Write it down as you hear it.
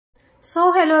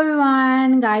So hello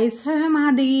everyone guys, हर हर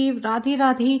महादेव, राधे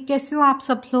राधे। कैसे हो आप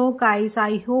सब लोग गाइस?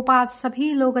 आई होप आप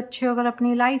सभी लोग अच्छे होकर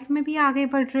अपनी लाइफ में भी आगे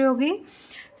बढ़ रहे होगे।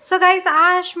 सो गाइस,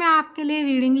 आज मैं आपके लिए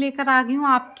रीडिंग लेकर आ गई हूँ।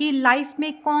 आपकी लाइफ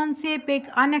में कौन से बिग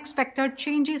अनएक्सपेक्टेड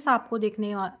चेंजेस आपको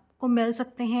देखने को मिल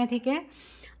सकते हैं, ठीक है।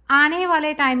 आने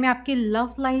वाले टाइम में आपकी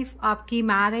लव लाइफ, आपकी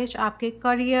मैरिज, आपके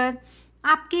करियर,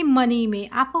 आपकी मनी में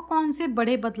आपको कौन से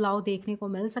बड़े बदलाव देखने को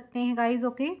मिल सकते हैं गाइज।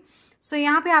 ओके, सो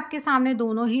यहाँ पे आपके सामने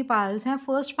दोनों ही पायल्स हैं।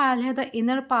 फर्स्ट पायल है the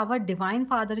inner power, divine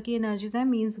father की एनर्जीज है,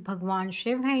 मीन्स भगवान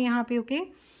शिव है यहाँ पे। ओके,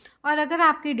 और अगर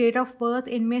आपकी डेट ऑफ बर्थ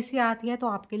इनमें से आती है तो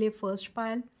आपके लिए फर्स्ट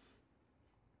पायल।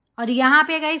 और यहाँ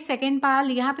पे गाइस सेकेंड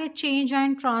पायल, यहाँ पे चेंज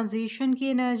एंड ट्रांजिशन की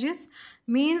एनर्जीज,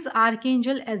 मीन्स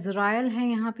आर्कएंजल इजराइल है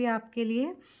यहाँ पे आपके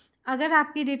लिए। अगर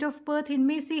आपकी डेट ऑफ बर्थ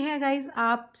इनमें से है गाइज,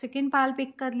 आप सेकेंड पायल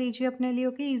पिक कर लीजिए अपने लिए।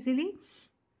 ओके, इजीली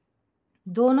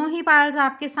दोनों ही पायल्स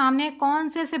आपके सामने। कौन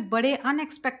से बड़े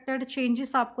अनएक्सपेक्टेड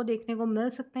चेंजेस आपको देखने को मिल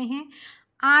सकते हैं,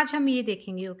 आज हम ये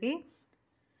देखेंगे। ओके,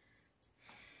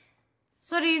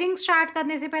 सो रीडिंग स्टार्ट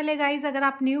करने से पहले गाइज, अगर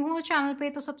आप न्यू हो चैनल पे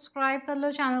तो सब्सक्राइब कर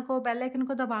लो चैनल को, बेल आइकन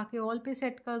को दबा के ऑल पे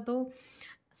सेट कर दो।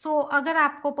 सो अगर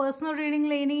आपको पर्सनल रीडिंग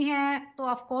लेनी है तो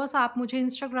ऑफ कोर्स आप मुझे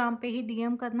इंस्टाग्राम पे ही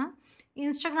डीएम करना।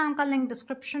 इंस्टाग्राम का लिंक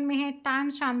डिस्क्रिप्शन में है,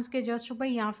 टाइम्स के जस्ट ऊपर,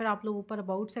 या फिर आप लोग ऊपर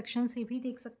अबाउट सेक्शन से भी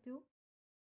देख सकते हो।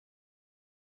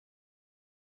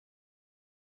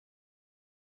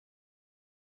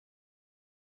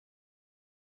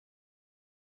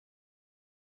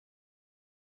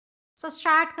 सो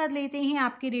स्टार्ट कर लेते हैं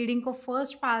आपकी रीडिंग को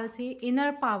फर्स्ट पायल से,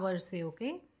 इनर पावर से।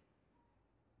 ओके,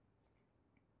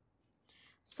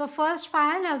 सो फर्स्ट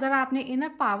पायल, अगर आपने इनर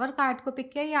पावर कार्ड को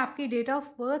पिक किया, ये आपकी डेट ऑफ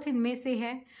बर्थ इनमें से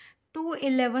है 2,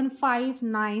 11, 5,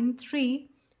 9, 3,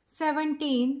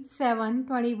 17, 7,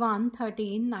 21,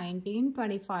 13, 19,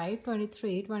 25,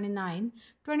 23, 29,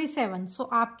 27। सो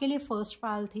आपके लिए फर्स्ट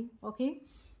पायल थी।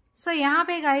 ओके, सो यहाँ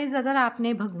पे गाइज, अगर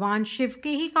आपने भगवान शिव के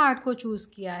ही कार्ड को चूज़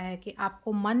किया है कि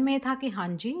आपको मन में था कि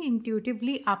हाँ जी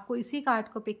इंट्यूटिवली आपको इसी कार्ड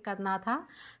को पिक करना था,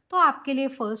 तो आपके लिए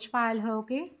फर्स्ट पायल है।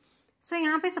 ओके, सो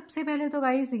यहाँ पे सबसे पहले तो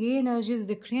गाइज ये एनर्जीज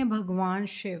दिख रही हैं भगवान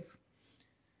शिव,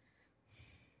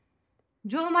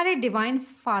 जो हमारे डिवाइन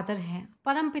फादर हैं,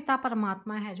 परम पिता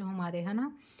परमात्मा है जो हमारे, है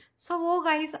ना। सो वो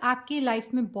गाइज आपकी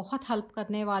लाइफ में बहुत हेल्प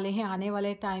करने वाले हैं। आने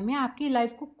वाले टाइम में आपकी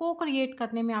लाइफ को को क्रिएट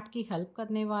करने में आपकी हेल्प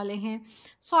करने वाले हैं।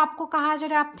 सो आपको कहा जा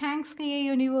रहा है, आप थैंक्स कहिए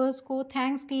यूनिवर्स को,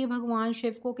 थैंक्स कहिए भगवान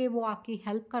शिव को कि वो आपकी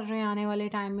हेल्प कर रहे हैं आने वाले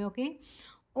टाइम में। ओके,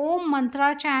 ओम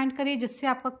मंत्रा चैंट करिए, जिससे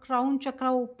आपका क्राउन चक्र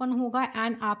ओपन होगा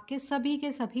एंड आपके सभी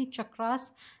के सभी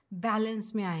चक्रास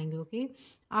बैलेंस में आएंगे। ओके,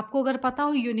 आपको अगर पता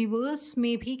हो, यूनिवर्स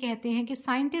में भी कहते हैं कि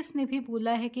साइंटिस्ट ने भी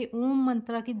बोला है कि ओम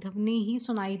मंत्रा की ध्वनि ही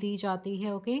सुनाई दी जाती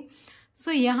है। ओके,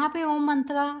 सो यहाँ पे ओम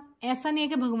मंत्रा ऐसा नहीं है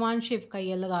कि भगवान शिव का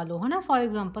ये लगा लो, है ना। फॉर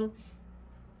एग्जाम्पल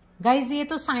गाइज, ये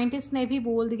तो साइंटिस्ट ने भी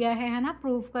बोल दिया है ना,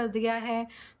 प्रूव कर दिया है।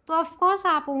 तो ऑफ कोर्स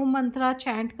आप ओम मंत्रा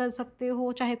चैंट कर सकते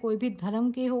हो, चाहे कोई भी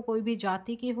धर्म के हो, कोई भी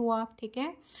जाति के हो आप, ठीक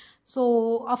है।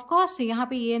 सो ऑफ कोर्स यहाँ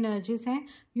पे ये एनर्जीज हैं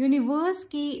यूनिवर्स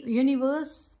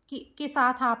के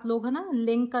साथ आप लोग, है ना,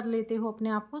 लिंक कर लेते हो अपने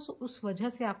आप को। सो उस वजह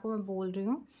से आपको मैं बोल रही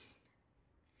हूँ।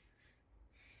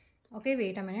 Okay,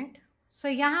 wait a minute. सो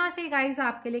यहाँ से गाइज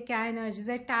आपके लिए क्या एनर्जीज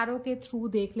है, टैरो के थ्रू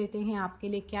देख लेते हैं आपके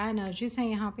लिए क्या एनर्जीज हैं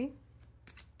यहाँ पे।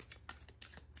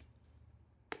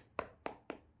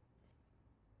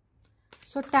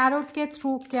 सो टैरोट के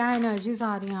थ्रू क्या एनर्जीज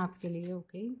आ रही हैं आपके लिए।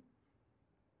 ओके,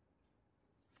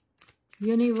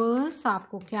 यूनिवर्स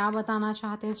आपको क्या बताना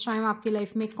चाहते हैं इस टाइम, आपकी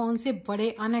लाइफ में कौन से बड़े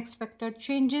अनएक्सपेक्टेड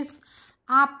चेंजेस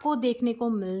आपको देखने को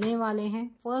मिलने वाले हैं।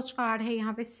 फर्स्ट कार्ड है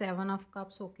यहाँ पे 7 of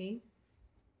cups. Okay,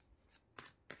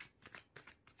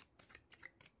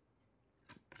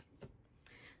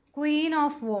 queen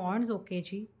of wands. Okay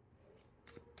ji,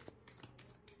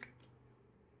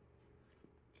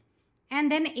 and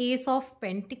then S of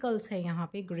pentacles है यहाँ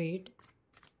पे। Great,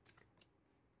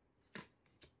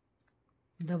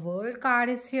 the world card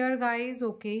is here guys.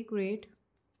 Okay, great.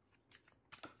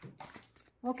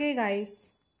 Okay guys,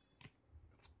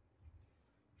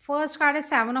 first card है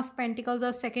 7 ऑफ पेंटिकल्स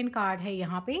और सेकंड कार्ड है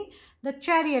यहाँ पे the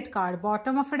chariot card.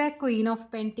 Bottom of it है queen of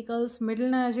pentacles, middle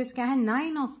energies क्या है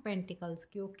 9 ऑफ पेंटिकल्स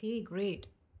की। Okay, great.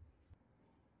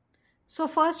 So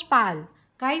first pile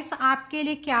guys आपके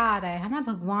लिए क्या आ रहा है ना,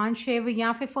 भगवान शिव,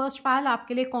 या फिर फर्स्ट पायल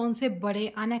आपके लिए कौन से बड़े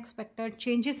अनएक्सपेक्टेड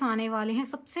चेंजेस आने वाले हैं।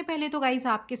 सबसे पहले तो गाइस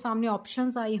आपके सामने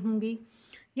ऑप्शंस आई होंगी,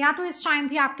 या तो इस टाइम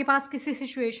भी आपके पास किसी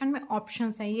सिचुएशन में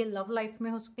ऑप्शंस हैं। ये लव लाइफ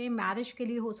में हो सकते हैं, मैरिज के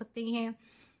लिए हो सकती हैं,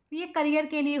 ये करियर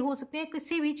के लिए हो सकते हैं,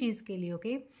 किसी भी चीज़ के लिए।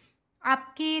 ओके,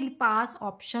 आपके पास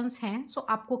ऑप्शंस हैं। सो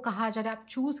आपको कहा जा रहा है आप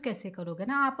चूज़ कैसे करोगे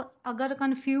ना। आप अगर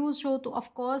कंफ्यूज हो तो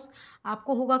ऑफ कोर्स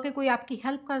आपको होगा कि कोई आपकी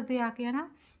हेल्प कर दे आके, है ना।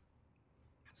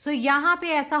 सो यहाँ पे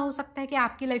ऐसा हो सकता है कि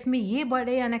आपकी लाइफ में ये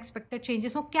बड़े अनएक्सपेक्टेड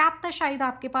चेंजेस हो। क्या पता शायद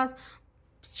आपके पास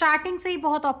स्टार्टिंग से ही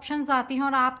बहुत ऑप्शंस आती हैं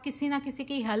और आप किसी ना किसी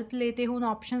की हेल्प लेते हो उन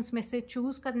ऑप्शंस में से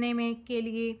चूज़ करने में के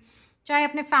लिए, चाहे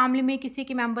अपने फैमिली में किसी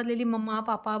के मेंबर ले ली, मम्मा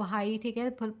पापा भाई, ठीक है,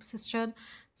 sister.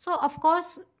 So of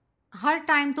course her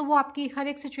time तो वो आपकी हर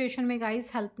एक सिचुएशन में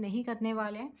गाइस हेल्प नहीं करने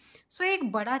वाले हैं। सो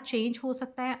एक बड़ा चेंज हो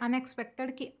सकता है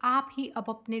अनएक्सपेक्टेड कि आप ही अब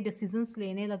अपने डिसीजंस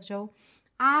लेने लग जाओ,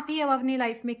 आप ही अब अपनी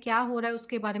लाइफ में क्या हो रहा है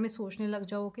उसके बारे में सोचने लग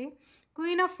जाओगे।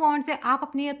 क्वीन ऑफ वॉन्ड्स से आप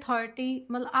अपनी अथॉरिटी,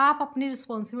 मतलब आप अपनी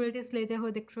रिस्पॉन्सिबिलिटीज लेते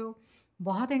हुए दिख रहे हो।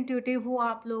 बहुत इंट्यूटिव हो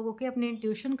आप लोगों के, अपने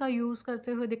इंट्यूशन का यूज़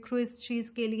करते हुए दिख रहे हो इस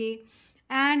चीज़ के लिए।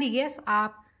 एंड यस,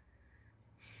 आप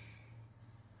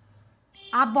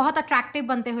बहुत अट्रैक्टिव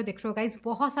बनते हुए दिख रहे हो गाइज।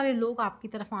 बहुत सारे लोग आपकी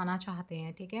तरफ आना चाहते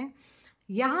हैं, ठीक है।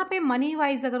 यहाँ पे मनी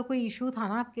वाइज अगर कोई इशू था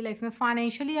ना आपकी लाइफ में,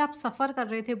 फाइनेंशियली आप सफ़र कर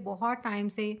रहे थे बहुत टाइम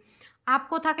से,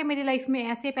 आपको था कि मेरी लाइफ में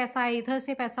ऐसे पैसा है, इधर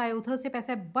से पैसा है, उधर से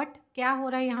पैसा है, बट क्या हो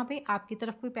रहा है यहाँ पे, आपकी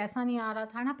तरफ कोई पैसा नहीं आ रहा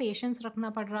था ना, पेशेंस रखना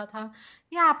पड़ रहा था,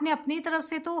 या आपने अपनी तरफ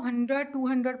से तो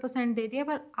 100-200% दे दिया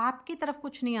पर आपकी तरफ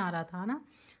कुछ नहीं आ रहा था ना।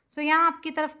 सो यहाँ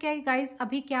आपकी तरफ क्या है गाइज,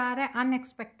 अभी क्या आ रहा है,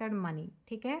 अनएक्सपेक्टेड मनी,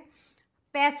 ठीक है।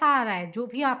 पैसा आ रहा है, जो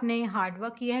भी आपने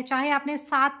हार्डवर्क किया है, चाहे आपने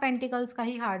 7 पेंटिकल्स का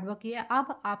ही हार्डवर्क किया है,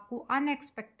 अब आपको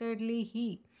अनएक्सपेक्टेडली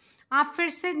ही आप फिर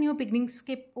से न्यू बिगनिंग्स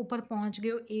के ऊपर पहुंच गए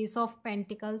हो। एस ऑफ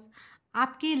पेंटिकल्स,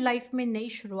 आपकी लाइफ में नई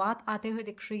शुरुआत आते हुए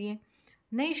दिख रही है।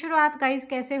 नई शुरुआत गाइज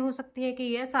कैसे हो सकती है कि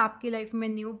यस, आपकी लाइफ में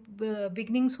न्यू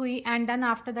बिगनिंग्स हुई एंड देन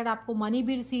आफ्टर दैट आपको मनी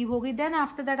भी रिसीव होगी, देन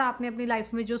आफ्टर दैट आपने अपनी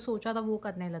लाइफ में जो सोचा था वो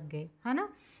करने लग गए, है ना।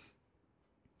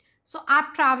 सो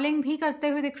आप ट्रैवलिंग भी करते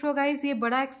हुए दिख रहे हो गाइज। ये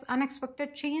बड़ा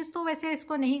अनएक्सपेक्टेड चेंज तो वैसे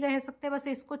इसको नहीं कह सकते, बस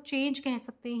इसको चेंज कह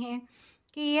सकते हैं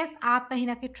कि यस, आप कहीं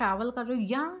ना कहीं ट्रैवल कर रहे हो।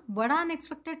 या बड़ा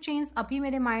अनएक्सपेक्टेड चेंज अभी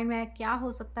मेरे माइंड में है, क्या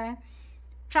हो सकता है,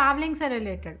 ट्रैवलिंग से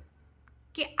रिलेटेड,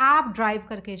 कि आप ड्राइव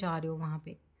करके जा रहे हो वहाँ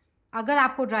पे। अगर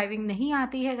आपको ड्राइविंग नहीं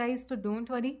आती है गाइज तो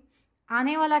डोंट वरी,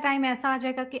 आने वाला टाइम ऐसा आ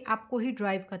जाएगा कि आपको ही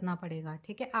ड्राइव करना पड़ेगा,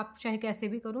 ठीक है। आप चाहे कैसे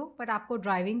भी करो बट आपको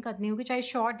ड्राइविंग करनी होगी, चाहे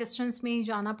शॉर्ट डिस्टेंस में ही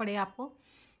जाना पड़े आपको,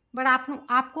 बट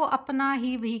आपको अपना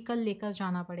ही व्हीकल लेकर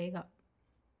जाना पड़ेगा।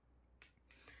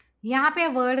 यहाँ पे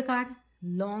वर्ड कार्ड,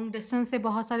 लॉन्ग डिस्टेंस से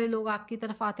बहुत सारे लोग आपकी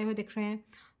तरफ आते हुए दिख रहे हैं।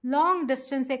 लॉन्ग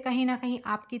डिस्टेंस से कहीं ना कहीं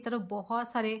आपकी तरफ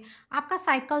बहुत सारे आपका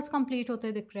साइकिल्स कंप्लीट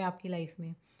होते दिख रहे हैं आपकी लाइफ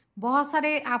में। बहुत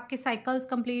सारे आपके साइकिल्स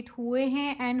कंप्लीट हुए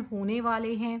हैं एंड होने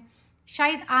वाले हैं।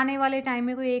 शायद आने वाले टाइम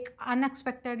में कोई एक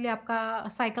अनएक्सपेक्टेडली आपका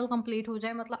साइकिल कंप्लीट हो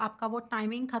जाए, मतलब आपका वो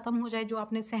टाइमिंग ख़त्म हो जाए जो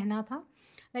आपने सहना था।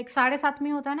 लाइक 7.5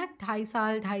 में होता है ना,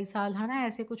 2.5 साल है ना,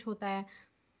 ऐसे कुछ होता है,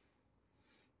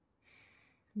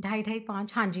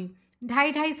 2.5 हाँ जी,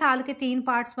 2.5 साल के 3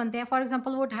 पार्ट्स बनते हैं। फॉर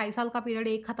एग्जांपल वो 2.5 साल का पीरियड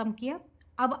एक ख़त्म किया,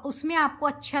 अब उसमें आपको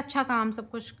अच्छा काम सब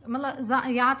कुछ, मतलब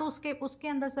या तो उसके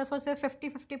अंदर सिर्फ और सिर्फ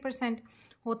 50%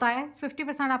 होता है।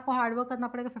 50% आपको हार्डवर्क करना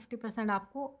पड़ेगा, 50%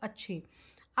 आपको अच्छी।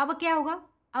 अब क्या होगा,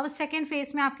 अब सेकेंड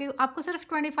फेज में आपको सिर्फ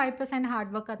 25%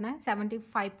 हार्डवर्क करना है,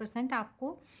 75%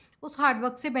 आपको उस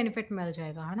हार्डवर्क से बेनिफिट मिल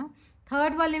जाएगा, है ना।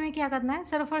 थर्ड वाले में क्या करना है,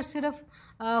 सिर्फ और सिर्फ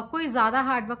कोई ज़्यादा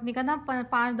हार्डवर्क नहीं करना,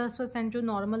 5-10% जो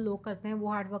नॉर्मल लोग करते हैं वो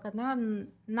हार्डवर्क करना है,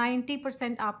 और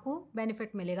 90% आपको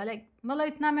बेनिफिट मिलेगा। लाइक मतलब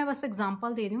इतना मैं बस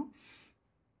एग्जांपल दे रही हूँ।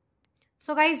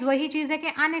 सो गाइज वही चीज़ है कि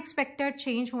अनएक्सपेक्टेड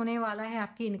चेंज होने वाला है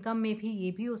आपकी इनकम में भी,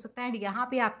 ये भी हो सकता है। एंड यहाँ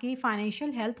पे आपकी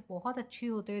फाइनेंशियल हेल्थ बहुत अच्छी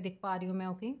होते हुए दिख पा रही हूँ मैं,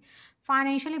 ओके।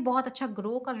 फाइनेंशियली बहुत अच्छा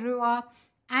ग्रो कर रहे हो आप,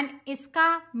 एंड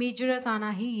इसका मेजर गाना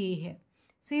ही ये है।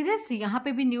 सीरियस, यहाँ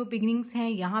पे भी न्यू बिगनिंग्स हैं,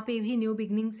 यहाँ पे भी न्यू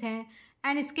बिगनिंग्स हैं,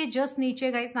 एंड इसके जस्ट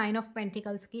नीचे गाइज 9 ऑफ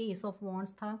पेंटिकल्स की एस ऑफ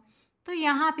वॉन्ड्स था, तो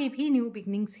यहाँ पे भी न्यू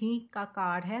बिगनिंग्स ही का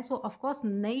कार्ड है। सो ऑफकोर्स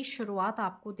नई शुरुआत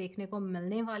आपको देखने को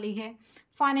मिलने वाली है।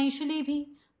 फाइनेंशियली भी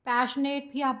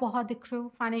पैशनेट भी आप बहुत दिख रहे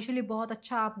हो, फाइनेंशियली बहुत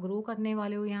अच्छा आप ग्रो करने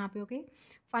वाले हो यहाँ पे, ओके।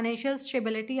 फाइनेंशियल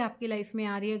स्टेबिलिटी आपकी लाइफ में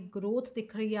आ रही है, ग्रोथ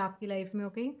दिख रही है आपकी लाइफ में,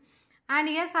 ओके। एंड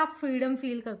यस, आप फ्रीडम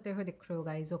फील करते हुए दिख रहे हो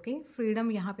गाइज, ओके।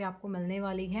 फ्रीडम यहाँ पे आपको मिलने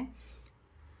वाली है।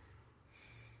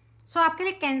 सो आपके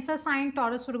लिए कैंसर साइन,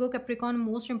 टॉरस, वर्गो, कैप्रिकॉर्न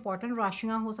मोस्ट इंपॉर्टेंट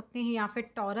राशियाँ हो सकती हैं, या फिर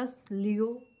taurus, Leo,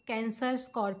 cancer,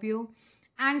 Scorpio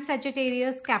and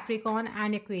Sagittarius, Capricorn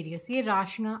and Aquarius, ये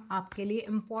राशियाँ आपके लिए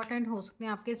इंपॉर्टेंट हो सकती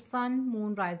हैं आपके सन,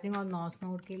 मून, राइजिंग और नॉर्थ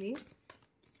नोड के लिए।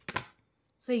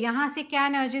 सो यहाँ से क्या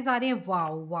एनर्जीज आ रही है,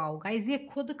 वाओ वाओ गाइज, ये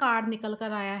खुद कार्ड निकल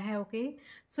कर आया है, ओके।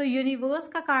 सो यूनिवर्स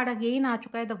का कार्ड अगेन आ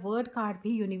चुका है, द वर्ड कार्ड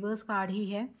भी यूनिवर्स कार्ड ही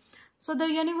है। So the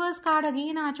universe card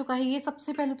again आ चुका है। ये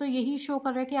सबसे पहले तो यही शो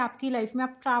कर रहा है कि आपकी लाइफ में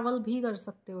आप ट्रैवल भी कर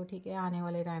सकते हो, ठीक है, आने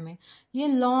वाले टाइम में। ये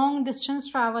लॉन्ग डिस्टेंस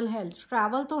ट्रैवल है,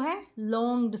 ट्रैवल तो है,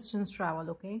 लॉन्ग डिस्टेंस ट्रैवल,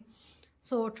 ओके।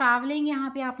 सो ट्रैवलिंग यहाँ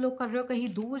पे आप लोग कर रहे हो, कहीं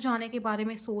दूर जाने के बारे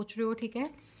में सोच रहे हो, ठीक है।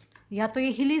 या तो ये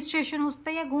हिल स्टेशन हो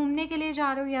सकता है, या घूमने के लिए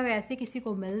जा रहे हो, या वैसे किसी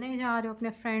को मिलने जा रहे हो, अपने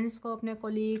फ्रेंड्स को, अपने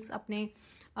कोलीग्स, अपने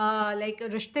लाइक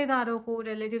रिश्तेदारों को,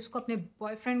 रिलेटिव्स को, अपने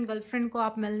बॉयफ्रेंड गर्लफ्रेंड को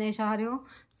आप मिलने चाह रहे हो।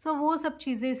 सो वो सब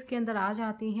चीज़ें इसके अंदर आ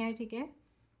जाती हैं, ठीक है।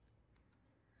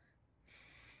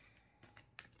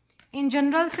 इन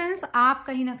जनरल सेंस आप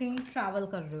कहीं ना कहीं ट्रैवल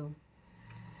कर रहे हो।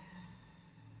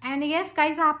 एंड यस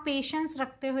गाइज, आप पेशेंस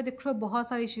रखते हुए दिख रहे हो बहुत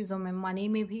सारी चीज़ों में, मनी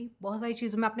में भी, बहुत सारी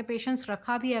चीज़ों में आपने पेशेंस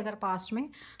रखा भी है अगर पास्ट में,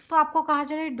 तो आपको कहा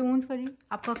जा रहा है डोंट वरी,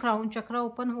 आपका क्राउन चक्र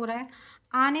ओपन हो रहा है।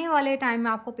 आने वाले टाइम में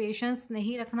आपको पेशेंस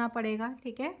नहीं रखना पड़ेगा,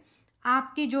 ठीक है।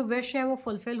 आपकी जो विश है वो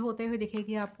फुलफिल होते हुए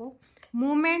दिखेगी आपको।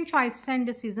 Movement, choices and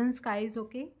decisions guys,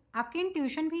 okay. आपकी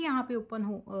इंट्यूशन भी यहाँ पे ओपन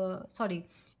हो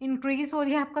इंक्रीज हो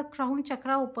रही है, आपका क्राउन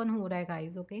चक्र ओपन हो रहा है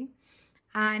गाइज, ओके।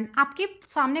 एंड आपके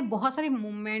सामने बहुत सारे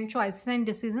मूवमेंट, चॉइसेस एंड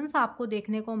डिसीजंस आपको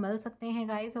देखने को मिल सकते हैं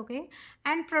guys, okay.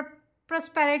 And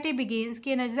prosperity begins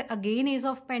की एनर्जी से अगेन एज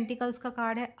ऑफ पेंटिकल्स का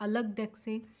कार्ड है अलग डेक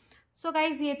से। सो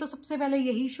गाइज, ये तो सबसे पहले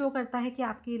यही शो करता है कि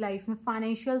आपकी लाइफ में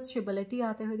फाइनेंशियल स्टेबिलिटी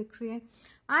आते हुए दिख रही है।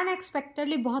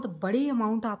 अनएक्सपेक्टेडली बहुत बड़ी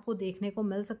अमाउंट आपको देखने को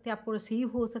मिल सकती है, आपको रिसीव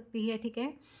हो सकती है, ठीक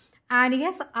है। एंड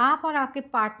यस, आप और आपके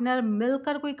पार्टनर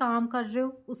मिलकर कोई काम कर रहे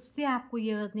हो, उससे आपको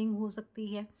ये अर्निंग हो सकती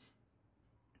है।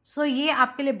 सो ये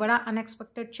आपके लिए बड़ा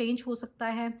अनएक्सपेक्टेड चेंज हो सकता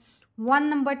है। 1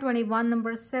 नंबर, 21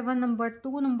 नंबर, 7 नंबर,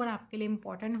 2 नंबर आपके लिए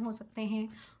इंपॉर्टेंट हो सकते हैं।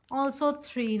 Also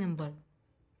 3 number,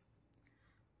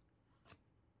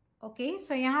 okay.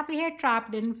 सो यहाँ पे है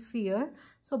trapped in fear.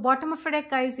 So bottom of deck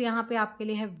guys, यहाँ पे आपके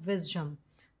लिए है विजडम।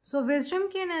 सो विजडम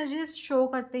की एनर्जीज शो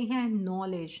करते हैं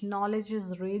knowledge. Knowledge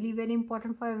is really very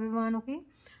important for everyone, okay.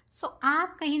 सो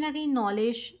आप कहीं ना कहीं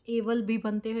नॉलेज एबल भी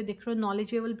बनते हुए दिख रहे हो,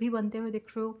 नॉलेजेबल भी बनते हुए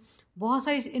दिख रहे हो, बहुत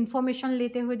सारी इंफॉर्मेशन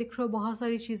लेते हुए दिख रहे हो बहुत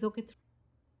सारी चीज़ों के through.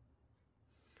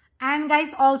 And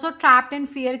guys also trapped in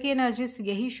fear की एनर्जीज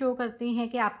यही शो करती हैं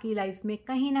कि आपकी लाइफ में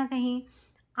कहीं ना कहीं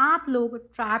आप लोग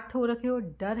ट्रैप्ड हो रखे हो,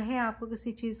 डर है आपको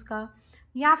किसी चीज़ का,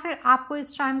 या फिर आपको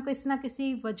इस टाइम किसी ना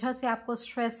किसी वजह से आपको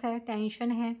स्ट्रेस है,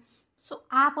 टेंशन है। सो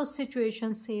आप उस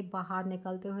सिचुएशन से बाहर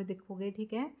निकलते हुए दिखोगे,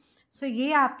 ठीक है। सो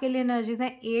ये आपके लिए एनर्जीज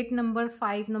हैं 8 नंबर,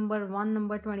 5 नंबर, 1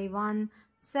 नंबर, 21,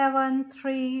 7,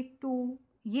 3, 2।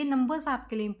 ये नंबर्स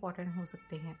आपके लिए इंपॉर्टेंट हो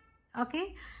सकते हैं, ओके।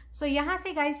 सो यहाँ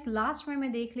से गाइस लास्ट में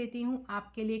मैं देख लेती हूँ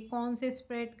आपके लिए कौन से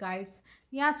स्पिरिट गाइड्स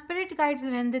या स्पिरिट गाइड्स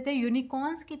रहने देते हैं,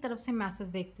 यूनिकॉर्न्स की तरफ से मैसेज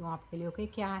देखती हूँ आपके लिए, ओके।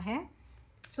 क्या है?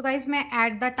 सो गाइज, मैं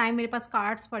एट द टाइम, मेरे पास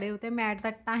कार्ड्स पड़े होते हैं, मैं एट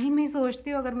द टाइम ही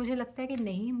सोचती हूँ, अगर मुझे लगता है कि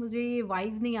नहीं, मुझे ये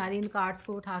वाइब नहीं आ रही इन कार्ड्स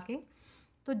को उठा के,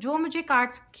 तो जो मुझे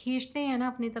कार्ड्स खींचते हैं ना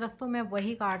अपनी तरफ, तो मैं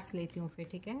वही कार्ड्स लेती हूँ फिर,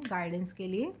 ठीक है, गाइडेंस के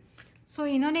लिए। सो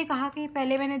इन्होंने कहा कि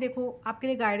पहले मैंने देखो आपके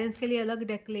लिए गाइडेंस के लिए अलग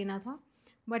डेक लेना था,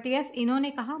 बट यस, इन्होंने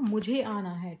कहा मुझे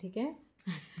आना है, ठीक है।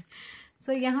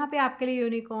 सो यहाँ पे आपके लिए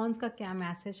यूनिकॉर्न्स का क्या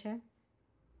मैसेज है?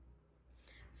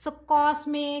 सो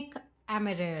कॉस्मिक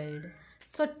एमरल्ड।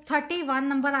 सो 31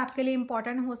 नंबर आपके लिए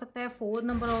इंपॉर्टेंट हो सकता है, 4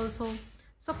 नंबर ऑल्सो।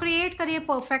 सो क्रिएट करिए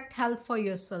perfect health for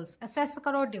your self, assess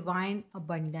करो डिवाइन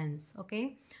अबंडेंस, ओके।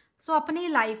 सो अपनी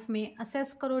लाइफ में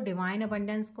असेस करो डिवाइन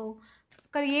अबंडेंस को,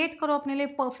 क्रिएट करो अपने लिए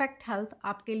परफेक्ट हेल्थ।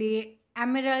 आपके लिए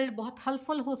एमरल्ड बहुत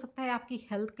हेल्पफुल हो सकता है, आपकी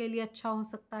हेल्थ के लिए अच्छा हो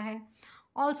सकता है।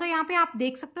 ऑल्सो यहाँ पे आप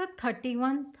देख सकते हो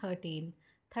 31 13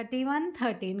 31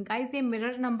 13 गाइज, ये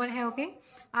मिरर नंबर है, ओके।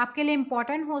 आपके लिए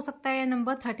इंपॉर्टेंट हो सकता है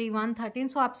नंबर 31 13।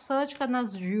 सो आप सर्च करना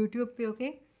यूट्यूब पे,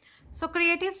 okay. So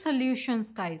creative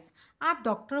solutions guys, आप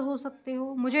डॉक्टर हो सकते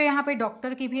हो, मुझे यहाँ पे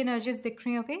डॉक्टर की भी एनर्जीज दिख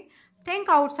रही है, okay. Think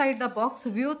outside the box,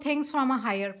 view things from a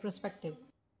higher perspective.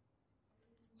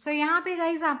 सो यहाँ पे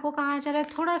गाइज आपको कहा जा रहा है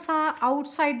थोड़ा सा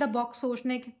आउटसाइड द बॉक्स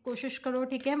सोचने की कोशिश करो,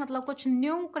 ठीक है। मतलब कुछ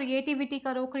न्यू क्रिएटिविटी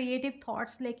करो, क्रिएटिव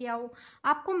थॉट्स लेके आओ,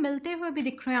 आपको मिलते हुए भी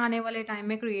दिख रहे हैं आने वाले टाइम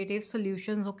में क्रिएटिव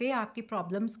सोल्यूशंस, ओके। आपकी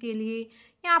प्रॉब्लम्स के लिए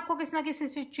या आपको किसी ना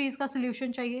किसी चीज़ का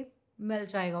सोल्यूशन चाहिए, मिल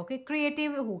जाएगा, ओके।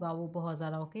 क्रिएटिव होगा वो बहुत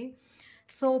ज़्यादा, okay.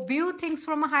 So view things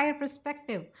from a higher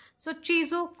perspective. सो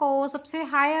चीज़ों को सबसे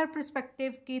हायर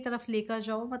पर्सपेक्टिव की तरफ लेकर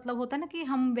जाओ। मतलब होता है ना कि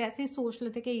हम वैसे ही सोच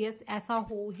लेते कि यस ऐसा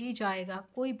हो ही जाएगा,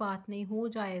 कोई बात नहीं, हो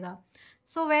जाएगा।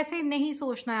 सो वैसे नहीं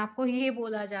सोचना है आपको, ये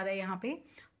बोला जा रहा है यहाँ पे।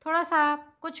 थोड़ा सा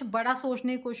कुछ बड़ा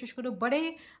सोचने की कोशिश करो,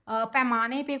 बड़े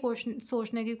पैमाने पे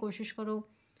सोचने की कोशिश करो।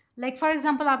 लाइक फॉर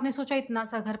एग्जाम्पल, आपने सोचा इतना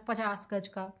सा घर 50 गज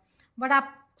का, बट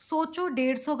आप सोचो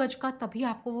 150 गज का, तभी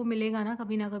आपको वो मिलेगा ना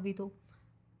कभी तो।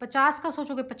 50 का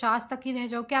सोचोगे 50 तक ही रह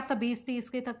जाओ, क्या आप 20-30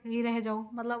 के तक ही रह जाओ,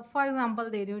 मतलब फॉर एग्जांपल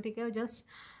दे रही हूँ, ठीक है, जस्ट।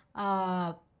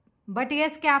 बट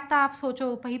यस, क्या आप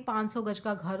सोचो भाई 500 गज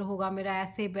का घर होगा मेरा,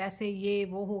 ऐसे वैसे ये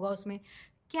वो होगा उसमें,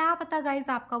 क्या पता गाइज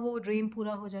आपका वो ड्रीम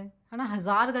पूरा हो जाए, है ना।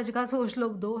 1000 गज का सोच लो,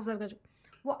 2000 गज,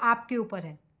 वो आपके ऊपर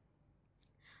है।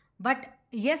 बट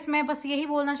यस, मैं बस यही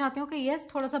बोलना चाहती हूँ कि यस,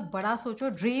 थोड़ा सा बड़ा सोचो,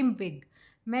 dream big,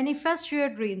 manifest your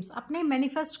dreams. अपने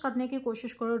मैनिफेस्ट करने की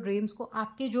कोशिश करो ड्रीम्स को,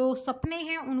 आपके जो सपने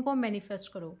हैं उनको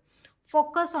मैनिफेस्ट करो।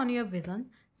 Focus on your vision,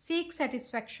 seek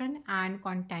satisfaction and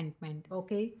contentment.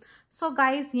 Okay, so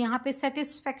guys यहाँ पे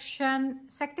सेटिस्फैक्शन,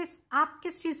 आप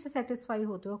किस चीज़ से सेटिस्फाई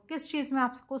होते हो, किस चीज़ में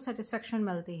आपको सेटिस्फैक्शन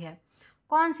मिलती है,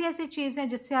 कौन सी ऐसी चीज़ है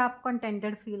जिससे आप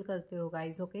कंटेंटेड फील करते हो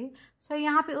गाइज। ओके, सो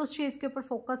यहाँ पे उस चीज़ के ऊपर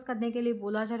फोकस करने के लिए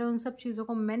बोला जा रहा है, उन सब चीज़ों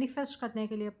को मैनिफेस्ट करने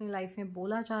के लिए अपनी लाइफ में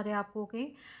बोला जा रहा है आपको। ओके,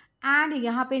 एंड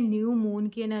यहाँ पे न्यू मून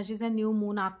की एनर्जीज है, न्यू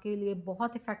मून आपके लिए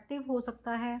बहुत इफेक्टिव हो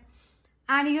सकता है।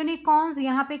 एंड यूनिकॉर्न्स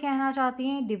यहाँ पे कहना चाहती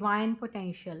हैं डिवाइन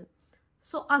पोटेंशियल।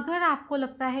 सो अगर आपको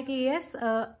लगता है कि यस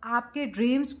आपके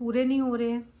ड्रीम्स पूरे नहीं हो रहे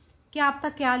हैं, कि आप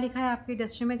तक क्या लिखा है आपकी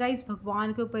डेस्टिनी में, गाइज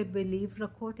भगवान के ऊपर बिलीव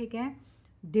रखो, ठीक है।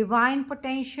 डिवाइन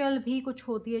पोटेंशियल भी कुछ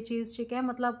होती है चीज़, ठीक है,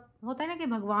 मतलब होता है ना कि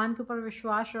भगवान के ऊपर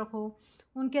विश्वास रखो,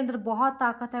 उनके अंदर बहुत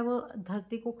ताकत है, वो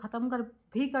धरती को ख़त्म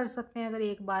कर सकते हैं अगर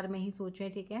एक बार में ही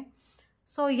सोचें, ठीक है।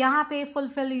 सो यहाँ पे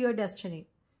फुलफिल योर डेस्टिनी,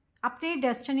 अपनी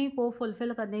डेस्टिनी को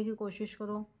फुलफिल करने की कोशिश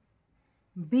करो।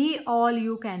 Be all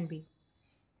you can be,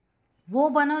 वो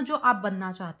बनो जो आप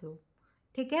बनना चाहते हो,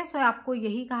 ठीक है। सो आपको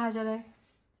यही कहा जा रहा है।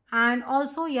 एंड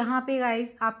ऑल्सो यहाँ पे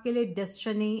गाइस आपके लिए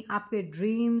डेस्टिनी, आपके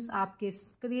ड्रीम्स, आपके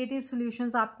क्रिएटिव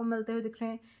सॉल्यूशंस आपको मिलते हुए दिख रहे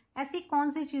हैं। ऐसी कौन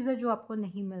सी चीज़ें जो आपको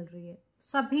नहीं मिल रही है,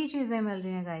 सभी चीज़ें मिल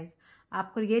रही हैं गाइस।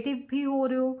 आप क्रिएटिव भी हो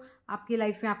रहे हो, आपकी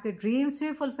लाइफ में आपके ड्रीम्स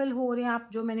भी फुलफिल हो रहे हैं, आप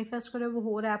जो मैनिफेस्ट कर रहे हो वो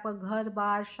हो रहा है, आपका घर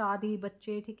बार शादी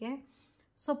बच्चे, ठीक है,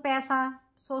 सो पैसा,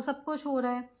 सो सब कुछ हो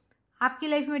रहा है। आपकी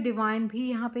लाइफ में डिवाइन भी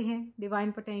यहाँ पे है,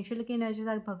 डिवाइन पोटेंशियल की एनर्जीज,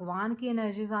 भगवान की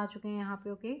एनर्जीज आ चुके हैं यहाँ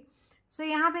पे। ओके, सो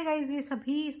यहाँ पे गाइज ये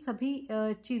सभी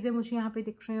चीज़ें मुझे यहाँ पे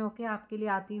दिख रही हैं, ओके, आपके लिए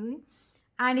आती हुई।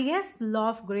 And yes, law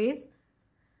of grace,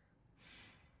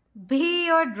 be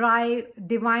your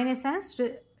divine essence,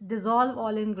 dissolve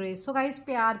all in grace. So guys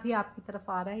प्यार भी आपकी तरफ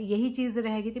आ रहा है, यही चीज़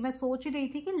रहेगी थी। मैं सोच ही रही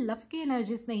थी कि लव की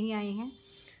एनर्जीज नहीं आई हैं।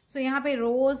 सो यहाँ पे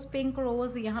रोज़, पिंक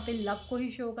रोज़ यहाँ पे लव को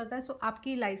ही शो करता है। सो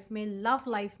आपकी लाइफ में, लव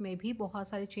लाइफ में भी बहुत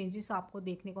सारे चेंजेस आपको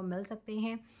देखने को मिल सकते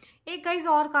हैं। एक गाइज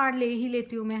और कार्ड ले ही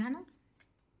लेती हूँ मैं, है ना,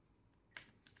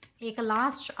 एक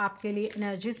लास्ट आपके लिए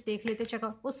एनर्जीज देख लेते चेक।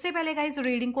 उससे पहले गाइज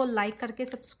रीडिंग को लाइक करके,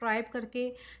 सब्सक्राइब करके,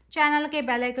 चैनल के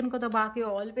बेल आइकन को दबा के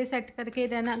ऑल पे सेट करके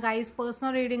देना। गाइज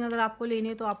पर्सनल रीडिंग अगर आपको लेनी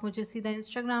है तो आप मुझे सीधा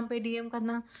इंस्टाग्राम पे डीएम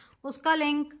करना, उसका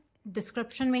लिंक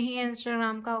डिस्क्रिप्शन में ही है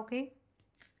इंस्टाग्राम का। ओके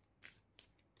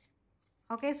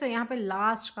ओके, सो यहाँ पे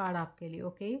लास्ट कार्ड आपके लिए।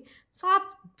 ओके, सो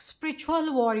आप स्पिरिचुअल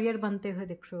वॉरियर बनते हुए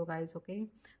दिख रहे हो गाइज। ओके,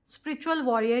 स्पिरिचुअल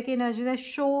वॉरियर की एनर्जी है,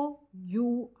 show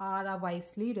you are a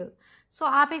wise leader. सो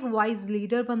आप एक वाइज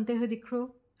लीडर बनते हुए दिख रहे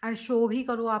हो, एंड शो भी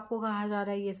करो, आपको कहा जा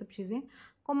रहा है ये सब चीज़ें,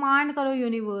 कमांड करो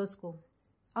यूनिवर्स को।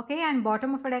 Okay, and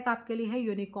bottom of deck आपके लिए है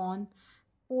unicorn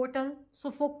portal. So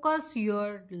focus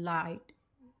your light,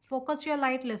 focus your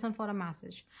light, listen for a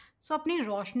message. सो अपनी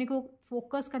रोशनी को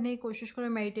फोकस करने की कोशिश करो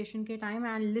मेडिटेशन के टाइम,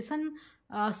 एंड लिसन,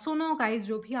 सुनो गाइज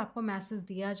जो भी आपको मैसेज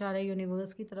दिया जा रहा है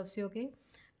यूनिवर्स की तरफ से। ओके,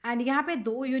 एंड यहाँ पे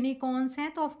 2 यूनिकॉर्न्स हैं,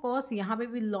 तो ऑफकोर्स यहाँ पे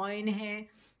भी लॉयन है,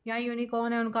 यहाँ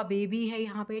यूनिकॉर्न है, उनका बेबी है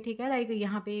यहाँ पे, ठीक है, लाइक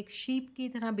यहाँ पे एक शीप की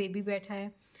तरह बेबी बैठा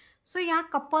है। सो यहाँ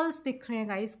कपल्स दिख रहे हैं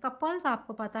गाइस। कपल्स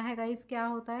आपको पता है गाइस क्या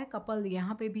होता है, कपल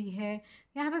यहाँ पे भी है,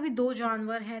 यहाँ पे भी 2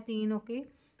 जानवर हैं, 3। ओके,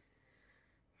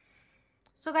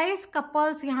 सो गाइस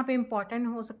कपल्स यहाँ पे इंपॉर्टेंट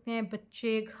हो सकते हैं,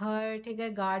 बच्चे, घर, ठीक है,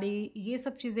 गाड़ी, ये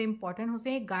सब चीज़ें इंपॉर्टेंट हो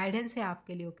सकती हैं, गाइडेंस है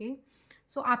आपके लिए। ओके,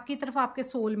 सो आपकी तरफ आपके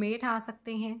सोलमेट आ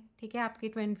सकते हैं, ठीक है, आपके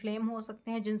ट्विन फ्लेम हो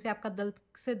सकते हैं, जिनसे आपका दिल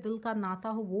से दिल का नाता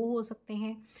हो, वो हो सकते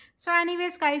हैं। सो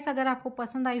एनीवेज गाइस, अगर आपको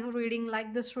पसंद आई हो reading,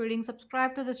 like this reading,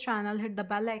 subscribe to this channel, hit the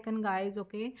bell icon guys.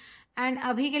 Okay, and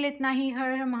अभी के लिए इतना ही।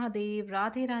 हर हर Mahadev,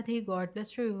 Radhe Radhe, God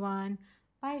bless you everyone.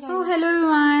 So hello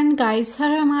everyone guys,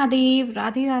 her her Mahadev,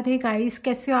 Radhe Radhe guys,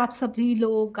 कैसे हो आप सभी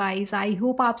लोग गाइस। आई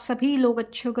होप आप सभी लोग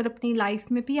अच्छे होकर अपनी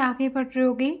लाइफ में भी आगे बढ़ रहे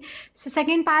होगे। सो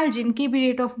सेकेंड पायल जिनकी भी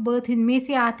डेट ऑफ बर्थ इनमें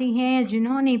से आती हैं,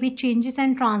 जिन्होंने भी चेंजेस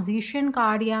एंड ट्रांजिशन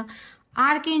कार्ड या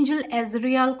आर्कएंजल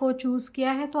एजरियल को चूज़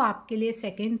किया है, तो आपके लिए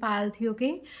सेकेंड पायल थी।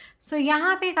 ओके, सो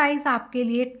यहाँ पे गाइस आपके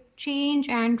लिए चेंज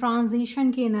एंड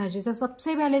ट्रांजिशन की एनर्जी है।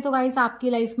 सबसे पहले तो गाइस आपकी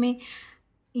लाइफ में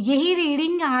यही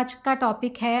रीडिंग आज का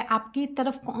टॉपिक है, आपकी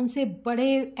तरफ कौन से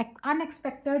बड़े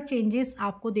अनएक्सपेक्टेड चेंजेस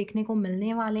आपको देखने को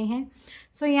मिलने वाले हैं।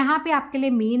 सो यहाँ पे आपके लिए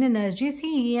मेन एनर्जीज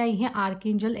ही ये आई हैं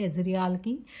आर्कएंजल एजरियल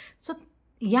की। सो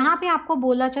यहाँ पे आपको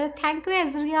बोला जाए, thank you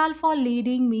एजरियल for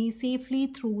leading me safely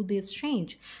through this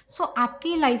change. सो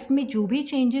आपकी लाइफ में जो भी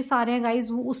चेंजेस आ रहे हैं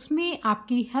गाइज, वो उसमें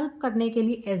आपकी हेल्प करने के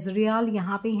लिए एजरियल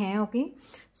यहाँ पे हैं। ओके,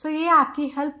 सो ये आपकी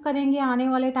हेल्प करेंगे आने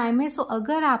वाले टाइम में। सो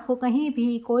अगर आपको कहीं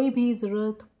भी कोई भी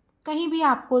ज़रूरत, कहीं भी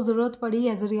आपको ज़रूरत पड़ी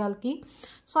एजरियल की,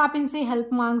 सो आप इनसे हेल्प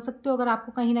मांग सकते हो अगर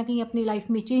आपको कहीं ना कहीं अपनी लाइफ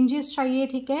में चेंजेस चाहिए,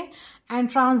 ठीक है, एंड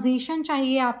ट्रांजिशन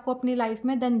चाहिए आपको अपनी लाइफ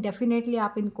में, देन डेफिनेटली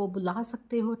आप इनको बुला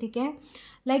सकते हो, ठीक है।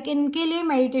 लाइक इनके लिए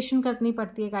मेडिटेशन करनी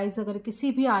पड़ती है गाइज। अगर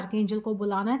किसी भी आर्कएंजल को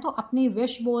बुलाना है तो अपनी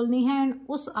विश बोलनी है एंड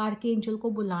उस आर्कएंजल को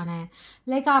बुलाना है।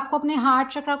 लाइक आपको अपने हार्ट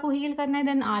चक्र को हील करना है,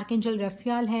 देन आर्कएंजल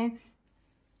रफियाल है।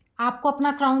 आपको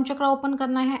अपना क्राउन चक्र ओपन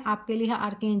करना है, आपके लिए है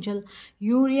आर्कएंजल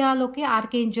यूरियल, ओके।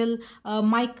 आर्कएंजल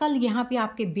माइकल यहाँ पे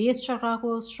आपके बेस चक्र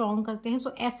को स्ट्रॉन्ग करते हैं।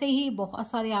 सो ऐसे ही बहुत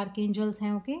सारे आर्कएंजल्स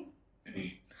हैं, ओके।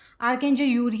 आर्कएंजल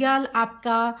यूरियल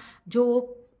आपका जो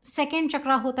सेकेंड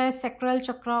चक्र होता है, सेक्रल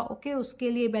चक्र, ओके, उसके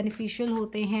लिए बेनिफिशियल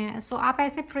होते हैं। सो आप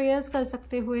ऐसे प्रेयर्स कर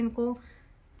सकते हो इनको,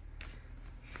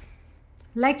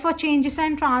 like for changes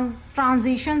and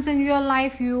transitions in your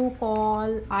life you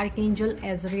call archangel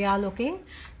Azrael, okay।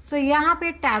 so यहाँ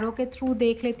पे टैरो के थ्रू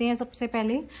देख लेते हैं सबसे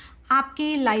पहले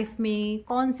आपकी लाइफ में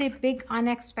कौन से बिग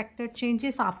अनएक्सपेक्टेड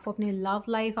चेंजेस आपको अपने लव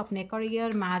लाइफ, अपने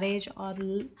करियर, मैरिज और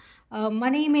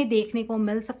मनी में देखने को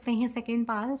मिल सकते हैं second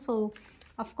part. So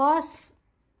of course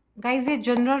guys ये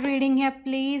जनरल रीडिंग है।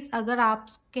 प्लीज़ अगर आप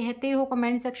कहते हो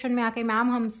कमेंट सेक्शन में आके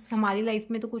मैम हमारी लाइफ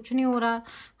में तो कुछ नहीं हो रहा,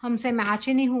 हमसे मैच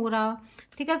ही नहीं हो रहा,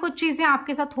 ठीक है, कुछ चीज़ें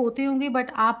आपके साथ होती होंगी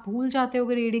बट आप भूल जाते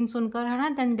होगे रीडिंग सुनकर, है ना,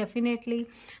 देन डेफिनेटली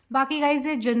बाकी गाइज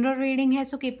ये जनरल रीडिंग है।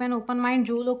 So keep an open mind.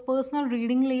 जो लोग पर्सनल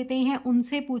रीडिंग लेते हैं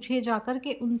उनसे पूछिए जाकर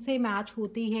कि उनसे मैच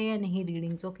होती है या नहीं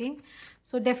readings, okay.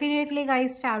 So definitely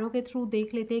guys tarot के थ्रू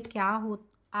देख लेते हैं क्या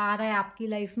आ रहा है आपकी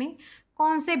लाइफ में,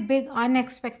 कौन से बिग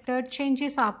अनएक्सपेक्टेड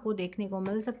चेंजेस आपको देखने को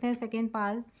मिल सकते हैं सेकेंड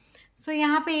पार्ट। सो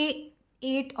यहाँ पे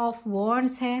 8 ऑफ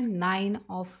वॉन्ड्स है, 9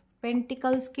 ऑफ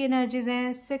पेंटिकल्स की एनर्जीज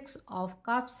हैं, 6 ऑफ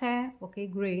कप्स है, okay,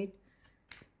 great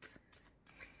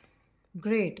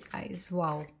great guys,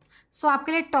 wow. सो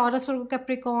आपके लिए टॉरस, वर्गो,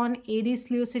 कैप्रिकॉर्न, एरीज,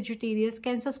 लियो, सजिटेरियस,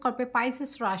 कैंसर, स्कॉर्पियो,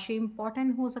 पाइसेस राशि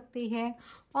इंपॉर्टेंट हो सकती है।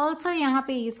 ऑल्सो यहाँ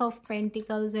पे एस ऑफ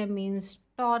पेंटिकल्स है, means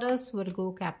taurus, Virgo,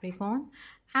 Capricorn.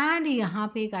 And यहाँ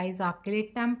पे गाइज आपके लिए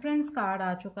टेम्परेंस कार्ड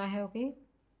आ चुका है, ओके।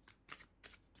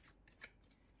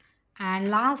 एंड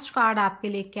लास्ट कार्ड आपके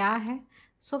लिए क्या है।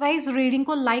 सो गाइज रीडिंग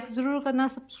को लाइक ज़रूर करना,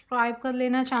 सब्सक्राइब कर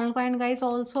लेना चैनल को। एंड गाइज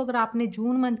ऑल्सो अगर आपने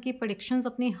जून मंथ की प्रेडिक्शंस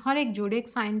अपनी हर एक जोड़े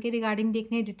साइन के रिगार्डिंग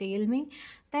देखने हैं डिटेल में,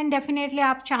 देन डेफिनेटली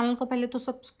आप चैनल को पहले तो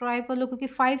सब्सक्राइब कर लो, क्योंकि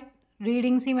 5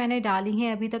 रीडिंग्स ही मैंने डाली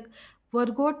हैं अभी तक,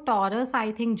 वर्गो, taurus,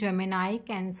 I think Gemini,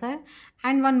 cancer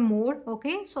and 1 more,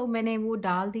 okay. सो मैंने वो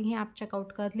डाल दी हैं, आप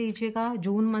चेकआउट कर लीजिएगा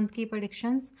जून मंथ की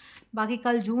प्रेडिक्शंस। बाकी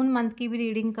कल जून मंथ की भी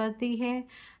रीडिंग कर दी है।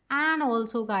 एंड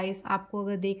ऑल्सो गाइस आपको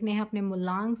अगर देखने हैं अपने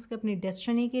मूलांक्स के, अपनी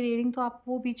डेस्टिनी की रीडिंग, तो आप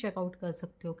वो भी चेकआउट कर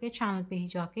सकते हो, ओके, चैनल पे ही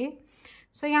जाके।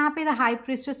 सो यहाँ पे the high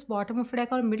priestess, bottom of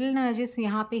deck और मिडिल एनर्जीज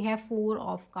यहाँ पे है 4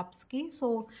 ऑफ कप्स की।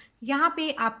 सो यहाँ पे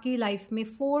आपकी लाइफ में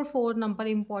 4 नंबर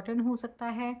इंपॉर्टेंट हो सकता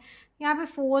है। यहाँ पे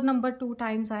 4 नंबर 2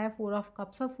 टाइम्स आया, 4 ऑफ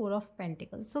कप्स और 4 ऑफ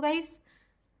पेंटिकल्स। सो गाइस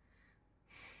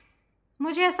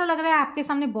मुझे ऐसा लग रहा है आपके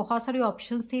सामने बहुत सारी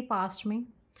ऑप्शंस थी पास्ट में,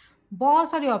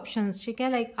 बहुत सारे ऑप्शंस, ठीक है,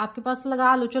 लाइक आपके पास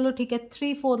लगा लो, चलो ठीक है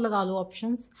 3-4 लगा लो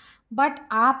ऑप्शंस, बट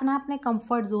आप ना अपने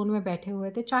कंफर्ट जोन में बैठे हुए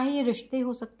थे। चाहे ये रिश्ते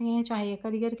हो सकते हैं, चाहे ये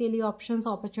करियर के लिए ऑप्शंस,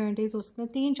 अपॉर्चुनिटीज़ हो सकते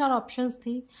हैं, 3-4 ऑप्शंस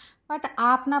थी, बट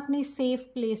आप ना अपनी सेफ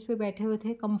प्लेस पे बैठे हुए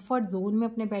थे, कंफर्ट जोन में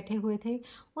अपने बैठे हुए थे।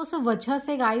 उस वजह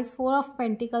से गाइस 4 ऑफ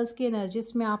पेंटिकल्स की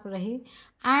एनर्जीज में आप रहे।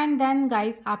 एंड देन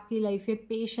गाइस आपकी लाइफ में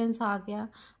पेशेंस आ गया।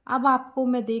 अब आपको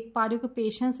मैं देख पा रही हूँ कि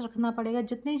पेशेंस रखना पड़ेगा,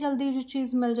 जितनी जल्दी जो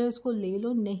चीज़ मिल जाए उसको ले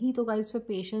लो, नहीं तो गाइस पे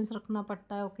पेशेंस रखना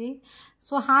पड़ता है, ओके।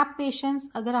 सो हाँ पेशेंस,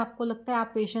 अगर आपको लगता है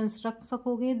आप पेशेंस रख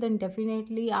सकोगे देन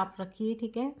डेफिनेटली आप रखिए,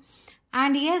 ठीक है।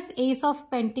 And yes S of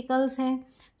pentacles है।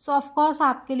 सो ऑफकोर्स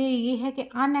आपके लिए ये है कि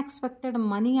अनएक्सपेक्टेड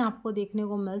मनी आपको देखने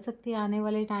को मिल सकती है आने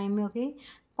वाले टाइम में, ओके।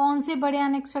 कौन से बड़े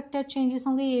अनएक्सपेक्टेड चेंजेस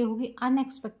होंगे, ये होगी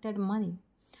अनएक्सपेक्टेड मनी,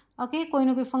 ओके। कोई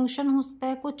ना कोई फंक्शन हो सकता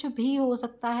है, कुछ भी हो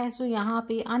सकता है। सो यहाँ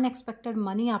पे अनएक्सपेक्टेड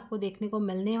मनी आपको देखने को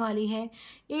मिलने वाली है।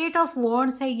 8 ऑफ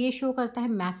वॉन्ड्स है, ये शो करता है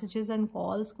मैसेजेस एंड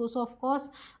कॉल्स को। सो ऑफकोर्स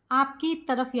आपकी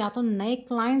तरफ या तो नए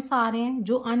क्लाइंट्स आ रहे हैं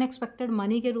जो अनएक्सपेक्टेड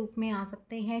मनी के रूप में आ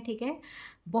सकते हैं, ठीक है।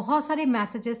 बहुत सारे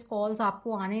मैसेजेस, कॉल्स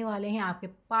आपको आने वाले हैं आपके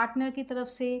पार्टनर की तरफ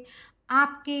से,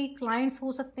 आपके क्लाइंट्स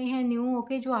हो सकते हैं न्यू,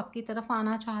 ओके, जो आपकी तरफ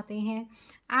आना चाहते हैं।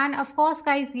 एंड ऑफकोर्स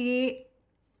गाइज ये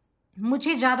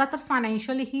मुझे ज़्यादातर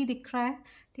फाइनेंशियली ही दिख रहा है,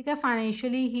 ठीक है।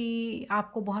 फाइनेंशियली ही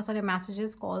आपको बहुत सारे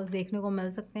मैसेजेस, कॉल्स देखने को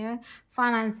मिल सकते हैं।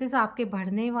 फाइनेंसेस आपके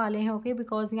बढ़ने वाले हैं, ओके,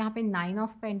 बिकॉज यहाँ पे 9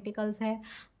 ऑफ पेंटिकल्स है।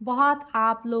 बहुत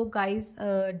आप लोग गाइस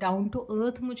डाउन टू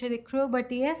अर्थ मुझे दिख रहे हो,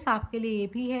 बट यस आपके लिए ये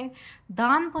भी है,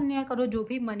 दान पुण्य करो। जो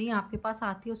भी मनी आपके पास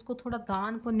आती है उसको थोड़ा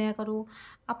दान पुण्य करो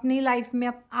अपनी लाइफ में।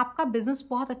 आपका बिजनेस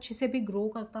बहुत अच्छे से भी ग्रो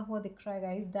करता हुआ दिख रहा है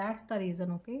guys, that's the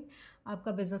reason, okay.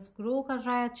 आपका बिजनेस ग्रो कर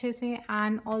रहा है अच्छे से।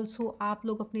 एंड ऑल्सो आप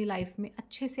लोग अपनी लाइफ में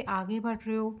अच्छे से आगे बढ़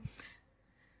रहे हो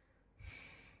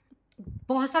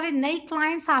बहुत सारे नए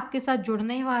क्लाइंट्स आपके साथ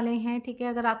जुड़ने वाले हैं, ठीक है।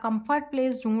 अगर आप कंफर्ट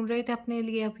प्लेस ढूंढ रहे थे अपने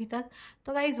लिए अभी तक,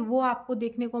 तो गाइज वो आपको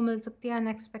देखने को मिल सकती है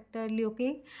अनएक्सपेक्टेडली, ओके।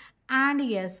 एंड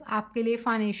यस, आपके लिए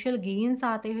फाइनेंशियल गेन्स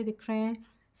आते हुए दिख रहे हैं।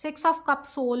 6 of cup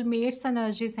soul mats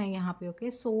energies हैं यहाँ पे, ओके।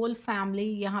 सोल फैमिली,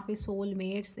 यहाँ पे सोल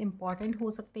मेट्स इंपॉर्टेंट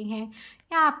हो सकते हैं,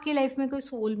 या आपकी लाइफ में कोई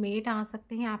सोल मेट आ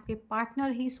सकते हैं, आपके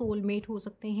पार्टनर ही सोल मेट हो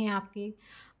सकते हैं आपके,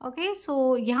 ओके।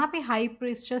 सो यहाँ पे हाई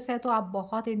प्रिस्टेस है, तो आप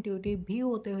बहुत इंट्यूटिव भी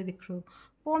होते हुए दिख रहे हो।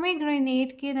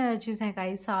 पोमेग्रेनेट की एनर्जीज हैं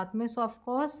गाइस साथ में। सो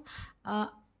ऑफकोर्स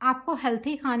आपको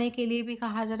हेल्थी खाने के लिए भी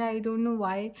कहा जा रहा है, I don't know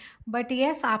why, but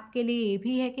yes आपके लिए ये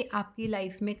भी है कि आपकी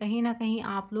लाइफ में कहीं ना कहीं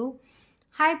आप लोग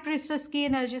हाई प्रिस्टेस की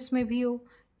एनर्जीज में भी हो,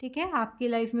 ठीक है। आपकी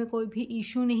लाइफ में कोई भी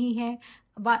इशू नहीं है,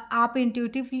 आप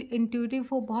इंट्यूटिव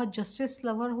हो, बहुत जस्टिस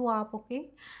लवर हो आप, ओके।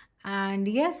 एंड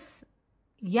यस,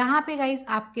 यहाँ पे गाइस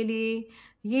आपके लिए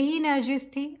यही एनर्जीज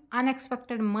थी।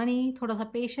 अनएक्सपेक्टेड मनी, थोड़ा सा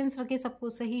पेशेंस रखिए, सब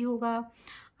कुछ सही होगा।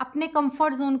 अपने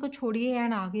कंफर्ट जोन को छोड़िए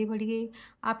एंड आगे बढ़िए।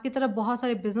 आपकी तरफ बहुत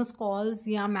सारे बिजनेस कॉल्स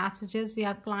या मैसेजेस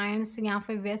या क्लाइंट्स या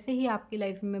फिर वैसे ही आपकी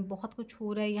लाइफ में बहुत कुछ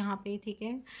हो रहा है यहाँ पे, ठीक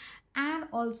है। एंड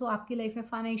ऑल्सो आपकी लाइफ में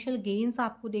फाइनेंशियल गेन्स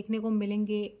आपको देखने को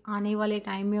मिलेंगे आने वाले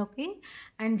टाइम में, ओके।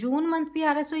 एंड जून मंथ भी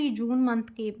आ रहा है, सो ये जून मंथ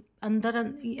के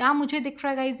अंदर या मुझे दिख रहा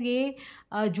है गाइज ये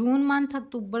जून मंथ,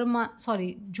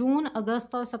 जून,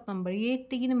 अगस्त और सितंबर, ये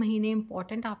 3 महीने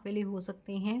इंपॉर्टेंट आपके लिए हो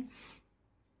सकते हैं।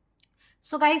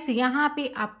 सो गाइस यहाँ पे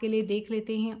आपके लिए देख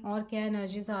लेते हैं और क्या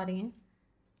एनर्जीज आ रही हैं।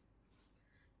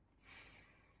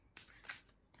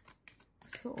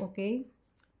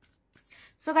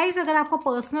 सो गाइज अगर आपको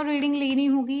पर्सनल रीडिंग लेनी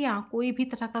होगी या कोई भी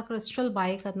तरह का क्रिस्टल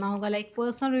बाय करना होगा, like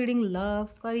personal reading, love,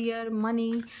 career,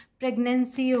 money,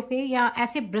 pregnancy, okay, या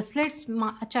ऐसे ब्रेसलेट्स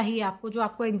चाहिए आपको जो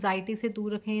आपको एंग्जाइटी से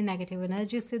दूर रखें, नेगेटिव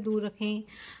एनर्जी से दूर रखें,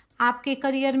 आपके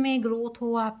करियर में ग्रोथ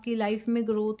हो, आपकी लाइफ में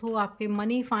ग्रोथ हो, आपके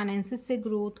मनी फाइनेंसिस से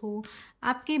ग्रोथ हो,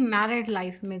 आपकी मैरिड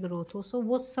लाइफ में ग्रोथ हो, सो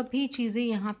वो सभी चीज़ें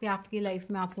यहाँ पे आपकी लाइफ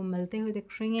में आपको मिलते हुए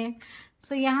दिख रही हैं।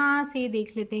 सो यहाँ से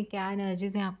देख लेते हैं क्या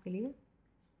एनर्जीज हैं आपके लिए।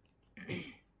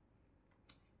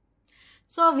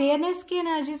 सो अवेयरनेस की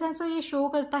एनर्जीज हैं। सो ये शो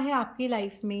करता है आपकी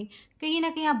लाइफ में कहीं ना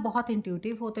कहीं आप बहुत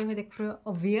इंट्यूटिव होते हुए दिख रहे हो,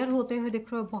 अवेयर होते हुए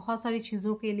दिख रहे हो बहुत सारी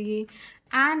चीज़ों के लिए,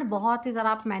 एंड बहुत ही ज़्यादा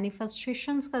आप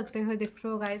मैनिफेस्टेशंस करते हुए दिख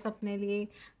रहे हो गाइस अपने लिए,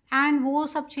 एंड वो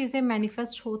सब चीज़ें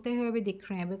मैनिफेस्ट होते हुए भी दिख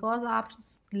रहे हैं, बिकॉज आप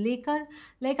लेकर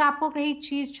लाइक आपको कहीं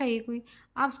चीज़ चाहिए कोई,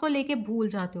 आप उसको लेके भूल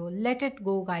जाते हो, let it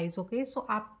go guys, okay. सो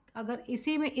आप अगर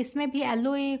इसमें भी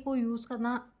LOA को यूज़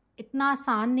करना इतना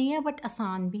आसान नहीं है, बट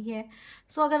आसान भी है।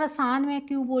 सो अगर आसान मैं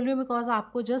क्यों बोल रही हूँ, बिकॉज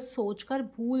आपको जस्ट सोचकर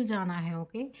भूल जाना है,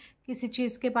 ओके, किसी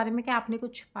चीज़ के बारे में कि आपने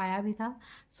कुछ छिपाया भी था।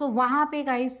 सो वहाँ पे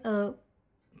गाइस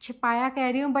छिपाया कह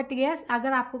रही हूँ, बट यस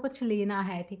अगर आपको कुछ लेना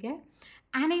है, ठीक है।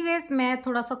 एनीवेज मैं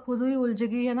थोड़ा सा खुद ही उलझ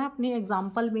गई है ना अपने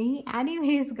एग्जाम्पल में ही।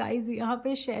 एनीवेज गाइस यहाँ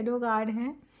पे शेडो गार्ड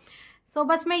हैं। सो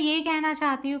बस मैं ये कहना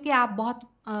चाहती हूँ कि आप बहुत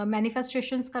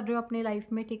मैनिफेस्टेशंस कर रहे हो अपनी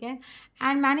लाइफ में, ठीक है।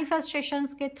 एंड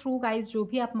मैनिफेस्टेशंस के थ्रू गाइज जो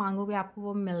भी आप मांगोगे आपको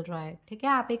वो मिल रहा है, ठीक है।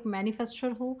 आप एक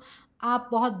मैनिफेस्टर हो, आप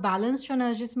बहुत बैलेंस्ड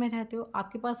एनर्जीज में रहते हो,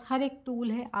 आपके पास हर एक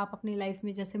टूल है, आप अपनी लाइफ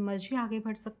में जैसे मर्जी आगे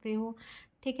बढ़ सकते हो,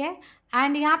 ठीक है।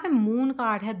 एंड यहाँ पे मून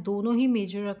कार्ड है, दोनों ही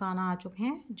मेजर अरकाना आ चुके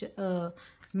हैं,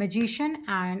 magician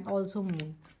and also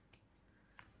moon.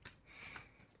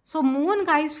 So moon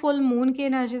guys, full moon की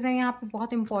एनर्जीज हैं यहाँ पे,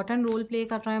 बहुत इंपॉर्टेंट रोल प्ले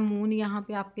कर रहा है मून यहाँ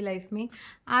पे आपकी लाइफ में।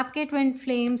 आपके ट्विन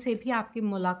फ्लेम से भी आपकी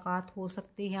मुलाकात हो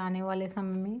सकती है आने वाले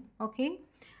समय में, ओके।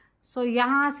 सो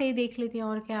यहाँ से देख लेते हैं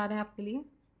और क्या आ रहा है आपके लिए।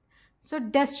 सो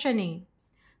डेस्टिनी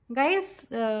गाइस,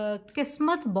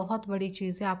 किस्मत बहुत बड़ी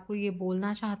चीज़ है, आपको ये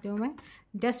बोलना चाहती हूँ मैं।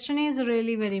 Destiny is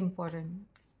really very important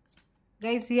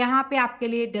guys. यहाँ पे आपके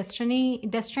लिए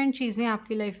डेस्टिनेंट चीज़ें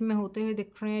आपकी लाइफ में होते हुए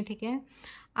दिख रहे हैं, ठीक है।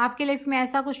 आपकी लाइफ में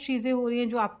ऐसा कुछ चीज़ें हो रही हैं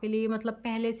जो आपके लिए मतलब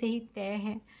पहले से ही तय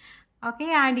है, ओके।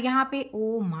 एंड यहाँ पे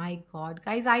oh my God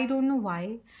guys, I don't know why,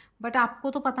 but आपको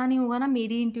तो पता नहीं होगा ना,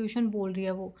 मेरी इंट्यूशन बोल रही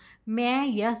है वो। मैं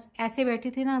यस ऐसे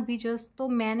बैठी थी ना अभी जस्ट, तो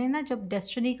मैंने ना जब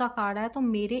डेस्टिनी का कार्ड आया तो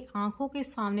मेरे आंखों के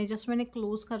सामने जस्ट मैंने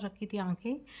क्लोज कर रखी थी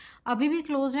आंखें, अभी भी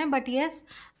क्लोज हैं, बट यस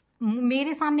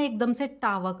मेरे सामने एकदम से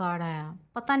टावर कार्ड आया,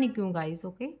 पता नहीं क्यों गाइज,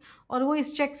 ओके। और वो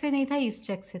इस चेक से नहीं था, इस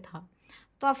चेक से था।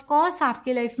 तो ऑफकोर्स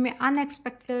आपकी लाइफ में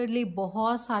अनएक्सपेक्टेडली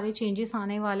बहुत सारे चेंजेस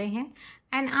आने वाले हैं,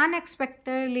 एंड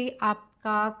अनएक्सपेक्टेडली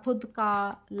आपका खुद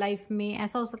का लाइफ में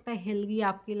ऐसा हो सकता है हिल गई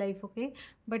आपकी लाइफ, ओके।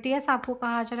 बट यस आपको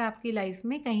कहा जा रहा है आपकी लाइफ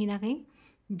में कहीं ना कहीं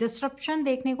डिस्ट्रप्शन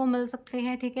देखने को मिल सकते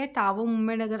हैं, ठीक है। टावर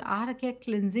मूवमेंट अगर आ रखी है,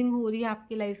 क्लिनजिंग हो रही है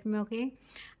आपकी लाइफ में, okay.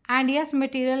 And yes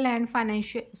material and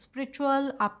financial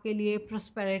spiritual आपके लिए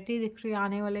प्रॉस्पेरिटी दिख रही है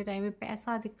आने वाले टाइम में,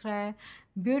 पैसा दिख रहा है,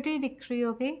 ब्यूटी दिख रही है,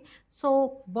 okay.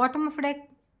 So bottom of deck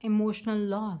emotional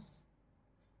loss.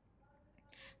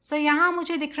 सो यहाँ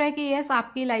मुझे दिख रहा है कि यस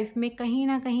आपकी लाइफ में कहीं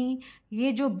ना कहीं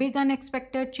ये जो बिग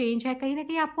अनएक्सपेक्टेड चेंज है कहीं ना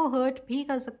कहीं आपको हर्ट भी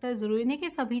कर सकता है। ज़रूरी नहीं कि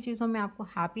सभी चीज़ों में आपको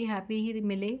हैप्पी हैप्पी ही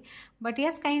मिले, बट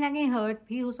यस कहीं ना कहीं हर्ट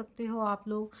भी हो सकते हो आप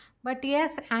लोग। बट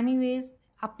यस एनीवेज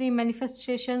अपनी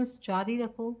मैनिफेस्टेशंस जारी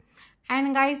रखो।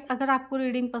 एंड गाइज अगर आपको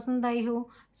रीडिंग पसंद आई हो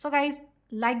so guys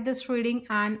like this reading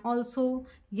and also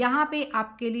यहाँ पे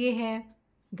आपके लिए है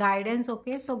गाइडेंस।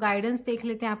 ओके, सो गाइडेंस देख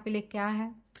लेते हैं आपके लिए क्या है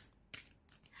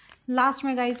लास्ट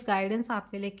में। गाइज गाइडेंस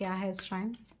आपके लिए क्या है इस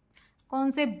टाइम,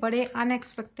 कौन से बड़े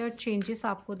अनएक्सपेक्टेड चेंजेस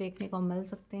आपको देखने को मिल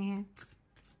सकते हैं।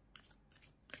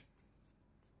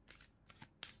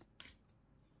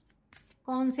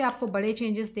 कौन से आपको बड़े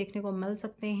चेंजेस देखने को मिल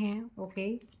सकते हैं। ओके,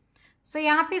 सो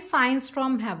यहाँ पे साइंस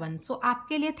फ्रॉम हेवन। सो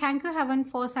आपके लिए thank you haven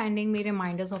for sending me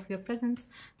reminders of your presence.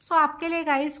 सो आपके लिए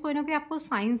गाइस कोई ना कोई आपको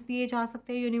साइंस दिए जा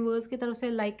सकते हैं यूनिवर्स की तरफ से।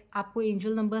 लाइक आपको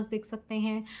एंजल नंबर्स दिख सकते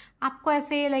हैं, आपको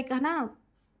ऐसे लाइक है ना,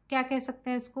 क्या कह सकते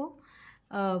हैं इसको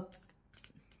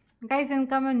गाइस,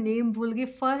 इनका मैं नेम भूल गई।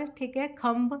 फर, ठीक है,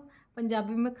 खम्भ,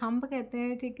 पंजाबी में खम्भ कहते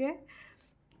हैं, ठीक है।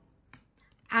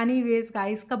 एनीवेज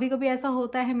गाइस कभी कभी ऐसा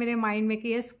होता है मेरे माइंड में कि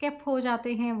ये स्किप हो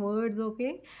जाते हैं words.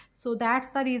 Okay, so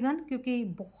that's the reason, क्योंकि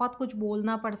बहुत कुछ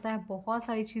बोलना पड़ता है, बहुत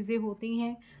सारी चीज़ें होती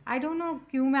हैं। आई डोंट नो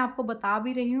क्यों मैं आपको बता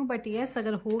भी रही हूँ, बट यस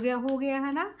अगर हो गया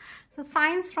है ना। So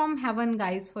science from heaven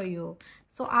guys for you.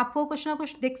 सो आपको कुछ ना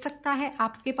कुछ दिख सकता है,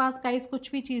 आपके पास गाइस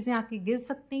कुछ भी चीज़ें आपकी गिर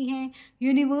सकती हैं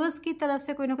यूनिवर्स की तरफ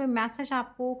से। कोई ना कोई मैसेज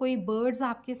आपको, कोई बर्ड्स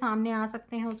आपके सामने आ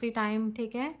सकते हैं उसी टाइम,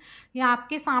 ठीक है। या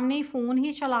आपके सामने ही फ़ोन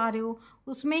ही चला रहे हो,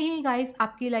 उसमें ही गाइस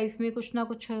आपकी लाइफ में कुछ ना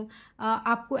कुछ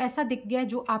आपको ऐसा दिख गया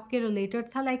जो आपके रिलेटेड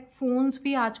था। लाइक फ़ोन्स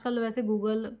भी आजकल वैसे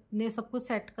गूगल ने सब कुछ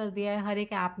सेट कर दिया है, हर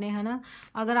एक ऐप ने, है ना।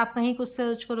 अगर आप कहीं कुछ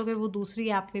सर्च करोगे वो दूसरी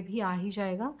ऐप पे भी आ ही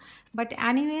जाएगा। बट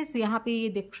एनीवेज यहाँ पे ये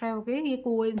दिख रहा है। ओके, ये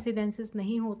कोइंसिडेंसेस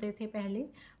नहीं होते थे पहले,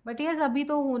 बट यस अभी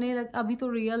तो होने लग, अभी तो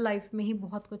रियल लाइफ में ही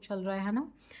बहुत कुछ चल रहा है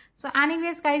ना। So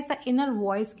anyways guys the inner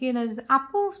voice की एनर्जी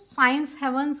आपको साइंस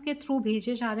हेवंस के थ्रू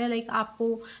भेजे जा रहे हैं। लाइक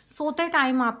आपको सोते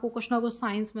टाइम आपको कुछ ना कुछ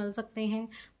साइंस मिल सकते हैं।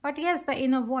 But yes the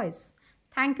inner voice,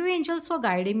 thank you angels for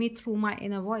guiding me through my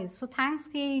inner voice. So thanks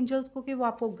के एंजल्स को कि वो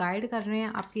आपको गाइड कर रहे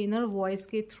हैं आपके इनर वॉइस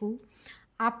के थ्रू।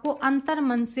 आपको अंतर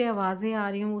मन से आवाज़ें आ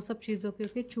रही हैं वो सब चीज़ों के,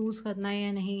 ओके, चूज़ करना है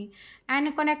या नहीं।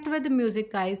 And connect with music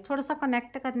guys, थोड़ा सा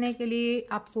कनेक्ट करने के लिए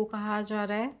आपको कहा जा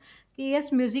रहा है कि यस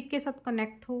म्यूज़िक के साथ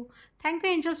कनेक्ट हो। Thank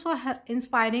you angels for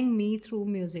inspiring me through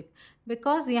music,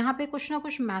 because यहाँ पे कुछ ना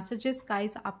कुछ मैसेजेस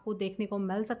गाइस आपको देखने को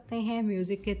मिल सकते हैं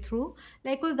म्यूज़िक के थ्रू।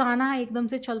 लाइक कोई गाना एकदम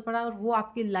से चल पड़ा और वो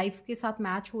आपकी लाइफ के साथ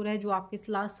मैच हो रहा है, जो आपके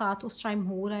साथ उस टाइम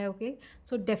हो रहा है। ओके,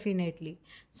 सो डेफिनेटली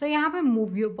सो यहाँ पे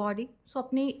मूव योर बॉडी। सो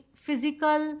अपनी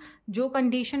फिज़िकल जो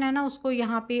कंडीशन है ना उसको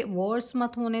यहाँ पे वर्स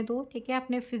मत होने दो, ठीक है।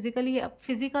 अपने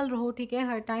फिज़िकल रहो, ठीक है,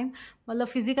 हर टाइम मतलब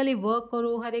फिज़िकली वर्क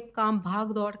करो, हर एक काम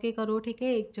भाग दौड़ के करो, ठीक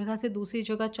है। एक जगह से दूसरी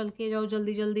जगह चल के जाओ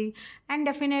जल्दी जल्दी। एंड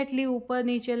डेफिनेटली ऊपर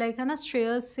नीचे लाइक है ना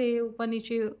स्टेयर्स से ऊपर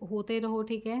नीचे होते रहो,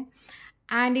 ठीक है।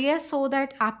 एंड यस सो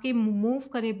दैट आपकी मूव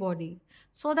करे body.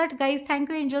 So that guys thank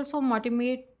you angels for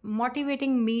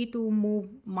motivating me to move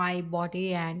my body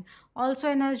and also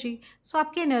energy. सो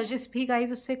आपकी एनर्जीज भी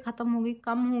गाइज उससे ख़त्म होंगी,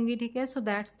 कम होंगी, ठीक है। So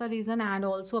that's the reason. And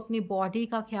also अपनी बॉडी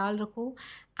का ख्याल रखो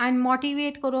एंड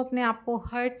मोटिवेट करो अपने आप को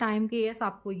हर टाइम के, यस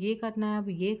आपको ये करना है, अब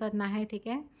ये करना है, ठीक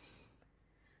है।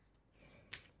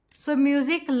 सो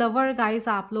म्यूज़िक लवर गाइज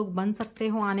आप लोग बन सकते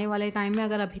हो आने वाले टाइम में,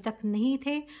 अगर अभी तक नहीं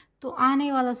थे तो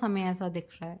आने वाला समय ऐसा दिख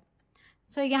रहा है।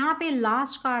 सो यहाँ पे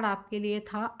लास्ट कार्ड आपके लिए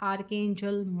था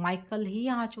आर्कएंजल माइकल ही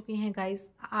आ चुके हैं गाइज।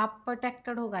 आप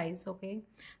प्रोटेक्टेड हो guys, okay,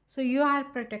 so you are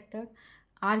protected.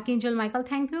 Archangel Michael,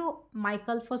 thank you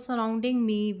Michael for surrounding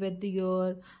me with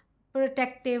your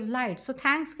protective light. So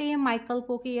thanks कहिए माइकल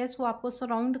को कि यस वो आपको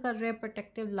सराउंड कर रहे हैं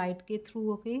प्रोटेक्टिव लाइट के through,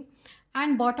 okay.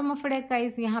 And bottom of deck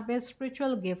guys यहाँ पे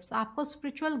स्पिरिचुअल गिफ्ट्स, आपको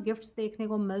स्पिरिचुअल गिफ्ट्स देखने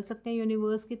को मिल सकते हैं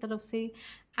यूनिवर्स की तरफ से।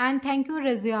 And thank you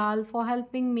रेजियाल for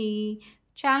helping me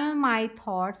channel my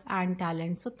thoughts and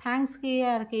talent. So thanks किए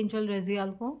आर्कएंजल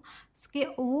रेजियाल को कि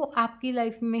वो आपकी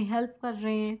लाइफ में हेल्प कर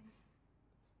रहे हैं।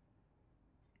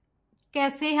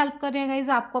 कैसे हेल्प कर रहे हैं गाइज,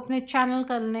 आपको अपने चैनल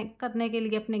करने के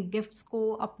लिए अपने गिफ्ट्स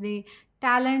को, अपने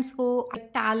टैलेंट्स को।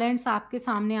 टैलेंट्स आपके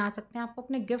सामने आ सकते हैं, आपको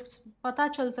अपने गिफ्ट्स पता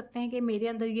चल सकते हैं कि मेरे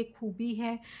अंदर ये खूबी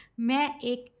है, मैं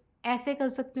एक ऐसे कर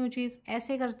सकती हूँ चीज़,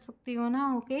 ऐसे कर सकती हूँ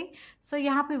ना, ओके। सो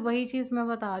यहाँ पे वही चीज़ मैं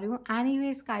बता रही हूँ।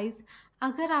 एनीवेज गाइज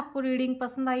अगर आपको रीडिंग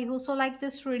पसंद आई हो so like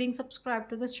this reading, subscribe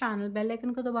to this channel, bell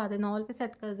icon को दबा देना, ऑल पे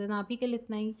सेट कर देना। अभी के लिए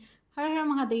इतना ही। हर हर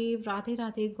Mahadev, Radhe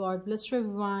Radhe, God bless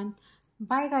everyone,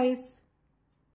 bye guys.